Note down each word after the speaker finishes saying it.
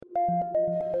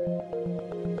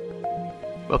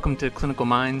Welcome to Clinical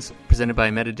Minds, presented by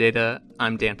Metadata.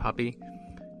 I'm Dan Poppy.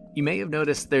 You may have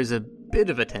noticed there's a bit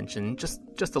of attention,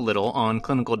 just a little, on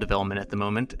clinical development at the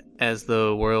moment, as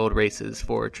the world races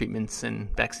for treatments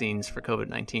and vaccines for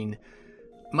COVID-19.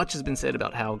 Much has been said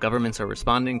about how governments are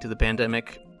responding to the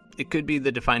pandemic. It could be the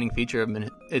defining feature of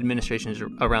administrations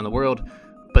around the world,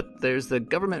 but there's the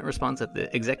government response at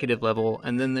the executive level,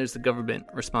 and then there's the government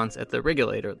response at the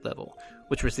regulator level,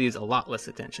 which receives a lot less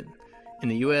attention. In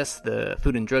the U.S., the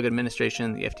Food and Drug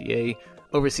Administration, the FDA,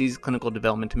 oversees clinical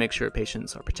development to make sure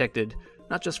patients are protected,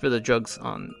 not just for the drugs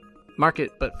on market,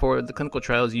 but for the clinical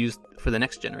trials used for the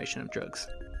next generation of drugs.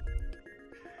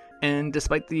 And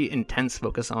despite the intense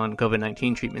focus on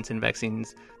COVID-19 treatments and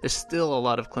vaccines, there's still a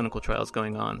lot of clinical trials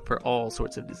going on for all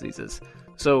sorts of diseases.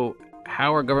 So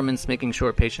how are governments making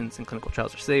sure patients and clinical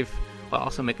trials are safe, while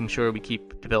also making sure we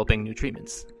keep developing new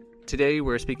treatments? Today,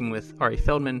 we're speaking with Ari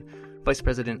Feldman, Vice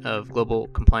President of Global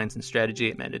Compliance and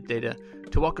Strategy at Metadata,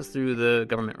 to walk us through the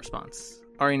government response.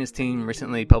 Ari and his team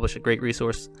recently published a great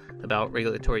resource about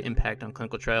regulatory impact on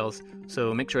clinical trials,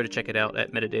 so make sure to check it out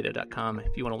at metadata.com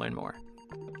if you want to learn more.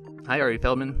 Hi, Ari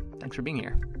Feldman. Thanks for being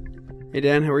here. Hey,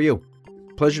 Dan. How are you?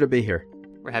 Pleasure to be here.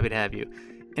 We're happy to have you.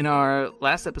 In our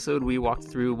last episode, we walked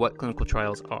through what clinical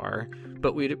trials are,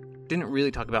 but we didn't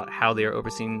really talk about how they are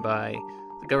overseen by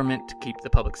the government to keep the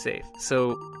public safe.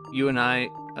 So you and I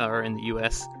are in the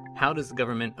U.S. How does the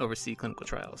government oversee clinical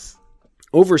trials?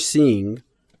 Overseeing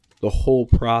the whole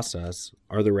process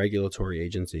are the regulatory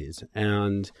agencies.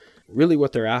 And really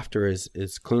what they're after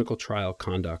is clinical trial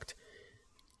conduct.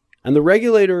 And the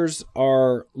regulators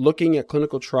are looking at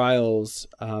clinical trials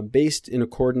based in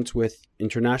accordance with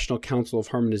International Council of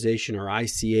Harmonization, or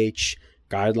ICH,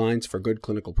 guidelines for good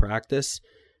clinical practice.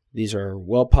 These are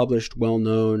well-published,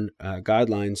 well-known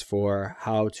guidelines for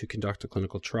how to conduct a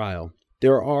clinical trial.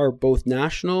 There are both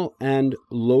national and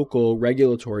local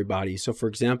regulatory bodies. So, for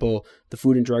example, the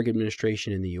Food and Drug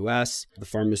Administration in the U.S., the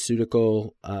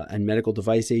Pharmaceutical and Medical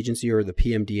Device Agency, or the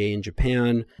PMDA in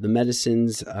Japan, the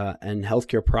Medicines and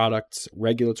Healthcare Products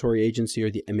Regulatory Agency,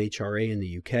 or the MHRA in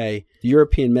the UK, the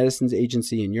European Medicines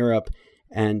Agency in Europe,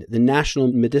 and the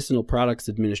National Medicinal Products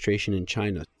Administration in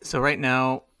China. So right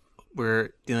now, we're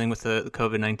dealing with the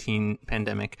COVID-19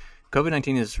 pandemic.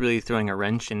 COVID-19 is really throwing a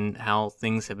wrench in how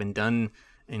things have been done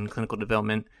in clinical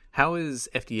development. How is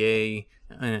FDA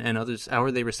and others, how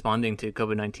are they responding to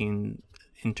COVID-19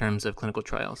 in terms of clinical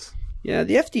trials? Yeah,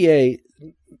 the FDA,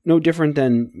 no different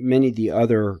than many of the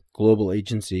other global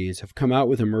agencies, have come out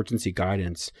with emergency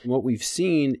guidance. What we've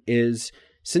seen is,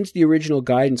 since the original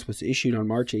guidance was issued on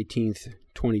March 18th,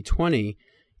 2020,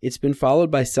 it's been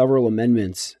followed by several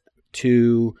amendments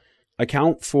to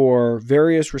account for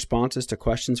various responses to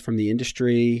questions from the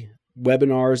industry,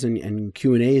 webinars and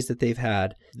Q&As that they've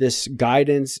had. This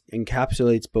guidance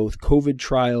encapsulates both COVID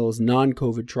trials,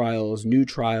 non-COVID trials, new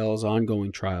trials,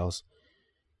 ongoing trials.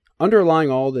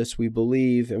 Underlying all this, we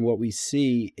believe, and what we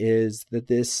see is that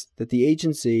the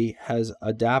agency has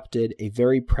adapted a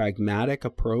very pragmatic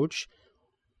approach,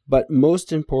 but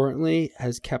most importantly,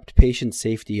 has kept patient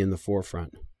safety in the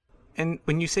forefront. And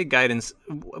when you say guidance,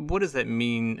 what does that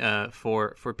mean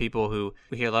for people who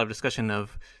we hear a lot of discussion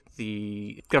of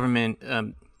the government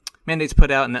mandates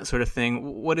put out and that sort of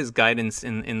thing? What is guidance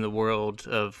in the world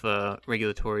of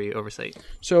regulatory oversight?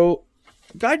 So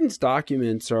guidance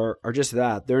documents are just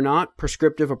that. They're not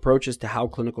prescriptive approaches to how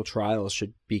clinical trials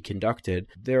should be conducted.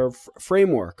 They're a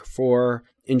framework for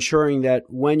ensuring that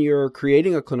when you're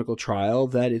creating a clinical trial,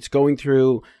 that it's going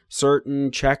through certain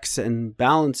checks and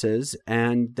balances,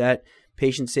 and that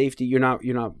patient safety, you're not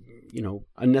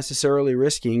unnecessarily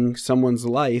risking someone's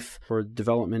life for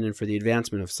development and for the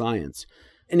advancement of science.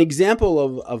 An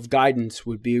example of guidance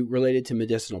would be related to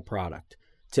medicinal product.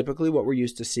 Typically, what we're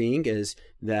used to seeing is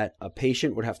that a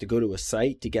patient would have to go to a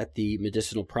site to get the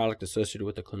medicinal product associated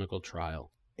with the clinical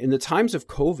trial. In the times of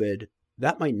COVID,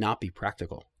 that might not be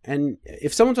practical. And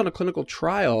if someone's on a clinical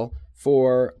trial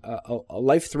for a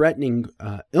life-threatening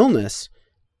illness,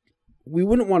 we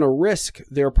wouldn't want to risk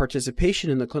their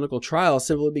participation in the clinical trial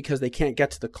simply because they can't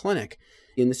get to the clinic.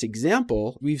 In this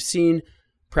example, we've seen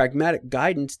pragmatic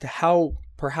guidance to how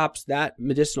perhaps that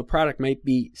medicinal product might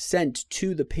be sent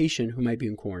to the patient who might be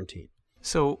in quarantine.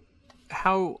 So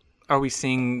how are we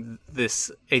seeing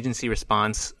this agency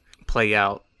response play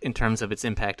out in terms of its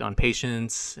impact on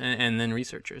patients and then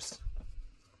researchers?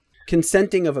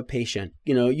 Consenting of a patient.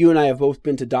 You and I have both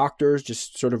been to doctors,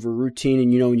 just sort of a routine.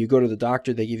 And, when you go to the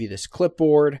doctor, they give you this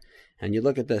clipboard and you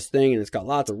look at this thing and it's got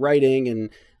lots of writing.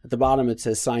 And at the bottom, it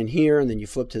says sign here. And then you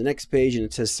flip to the next page and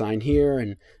it says sign here.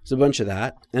 And there's a bunch of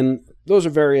that. And those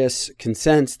are various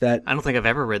consents that... I don't think I've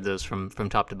ever read those from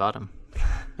top to bottom.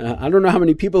 I don't know how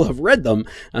many people have read them,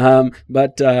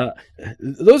 but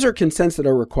those are consents that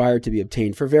are required to be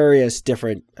obtained for various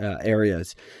different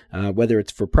areas, whether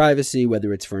it's for privacy,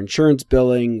 whether it's for insurance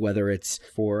billing, whether it's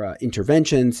for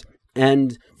interventions.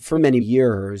 And for many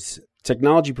years,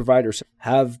 technology providers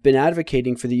have been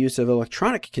advocating for the use of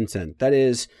electronic consent. That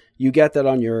is, you get that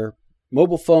on your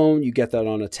mobile phone, you get that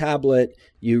on a tablet,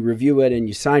 you review it, and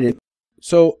you sign it.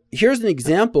 So here's an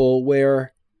example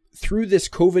where through this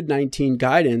COVID-19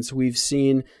 guidance, we've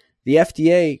seen the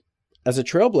FDA as a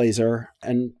trailblazer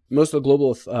and most of the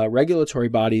global regulatory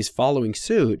bodies following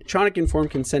suit. Electronic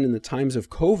informed consent in the times of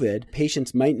COVID,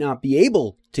 patients might not be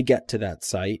able to get to that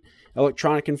site.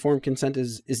 Electronic informed consent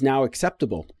is now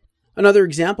acceptable. Another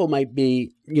example might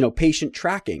be, patient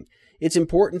tracking. It's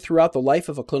important throughout the life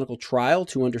of a clinical trial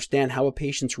to understand how a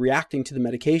patient's reacting to the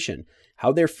medication,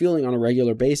 how they're feeling on a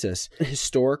regular basis.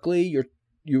 Historically,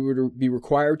 you would be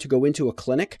required to go into a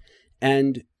clinic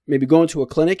and maybe go into a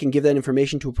clinic and give that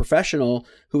information to a professional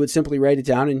who would simply write it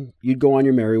down and you'd go on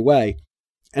your merry way.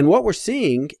 And what we're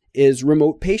seeing is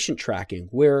remote patient tracking,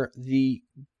 where the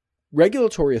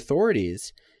regulatory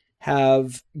authorities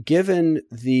have given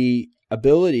the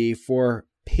ability for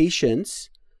patients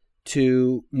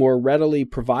to more readily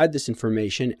provide this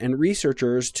information and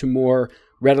researchers to more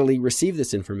readily receive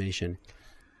this information.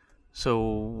 So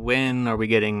when are we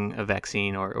getting a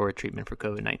vaccine or a treatment for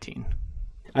COVID-19?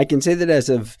 I can say that as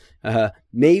of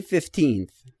May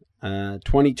 15th,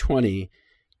 2020,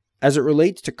 as it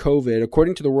relates to COVID,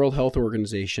 according to the World Health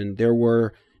Organization, there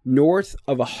were north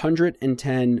of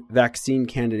 110 vaccine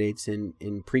candidates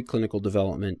in preclinical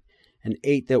development and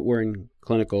 8 that were in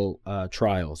clinical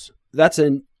trials. That's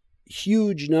a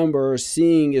huge number,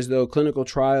 seeing as though clinical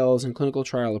trials and clinical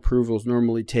trial approvals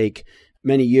normally take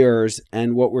many years.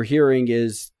 And what we're hearing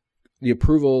is the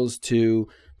approvals to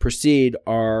proceed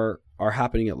are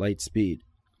happening at light speed.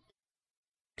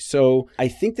 So I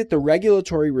think that the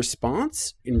regulatory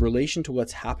response in relation to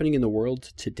what's happening in the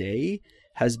world today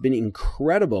has been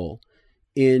incredible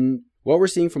in what we're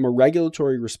seeing from a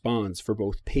regulatory response for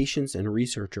both patients and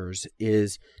researchers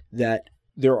is that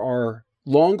there are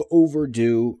long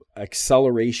overdue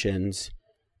accelerations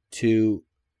to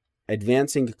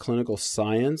advancing clinical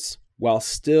science while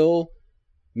still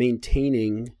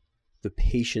maintaining the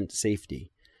patient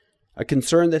safety. A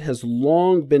concern that has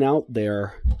long been out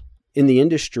there in the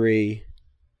industry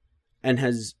and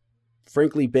has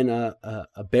frankly been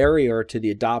a barrier to the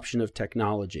adoption of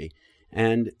technology.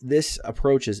 And this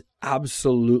approach is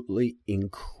absolutely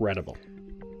incredible.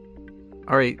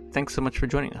 All right. Thanks so much for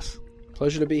joining us.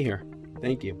 Pleasure to be here.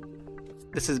 Thank you.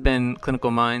 This has been Clinical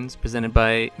Minds presented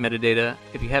by Medidata.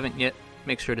 If you haven't yet,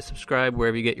 make sure to subscribe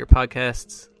wherever you get your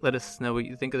podcasts. Let us know what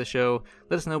you think of the show.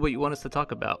 Let us know what you want us to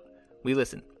talk about. We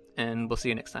listen, and we'll see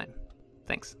you next time.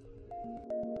 Thanks.